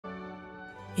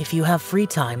If you have free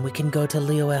time, we can go to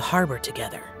Liyue Harbor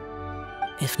together.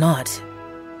 If not,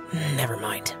 never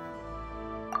mind.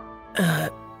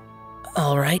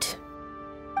 Alright.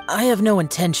 I have no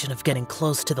intention of getting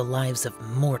close to the lives of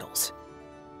mortals,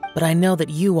 but I know that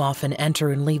you often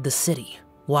enter and leave the city,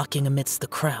 walking amidst the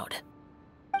crowd.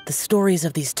 The stories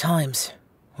of these times,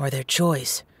 or their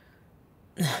joys.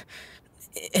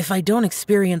 If I don't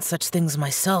experience such things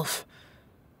myself,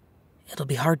 it'll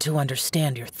be hard to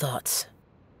understand your thoughts.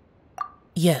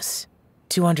 Yes,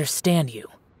 to understand you.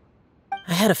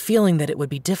 I had a feeling that it would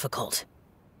be difficult,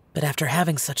 but after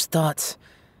having such thoughts,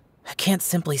 I can't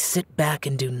simply sit back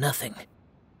and do nothing.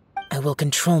 I will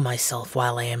control myself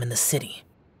while I am in the city.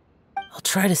 I'll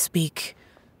try to speak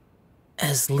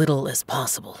as little as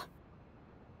possible.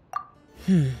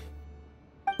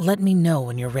 Let me know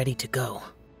when you're ready to go.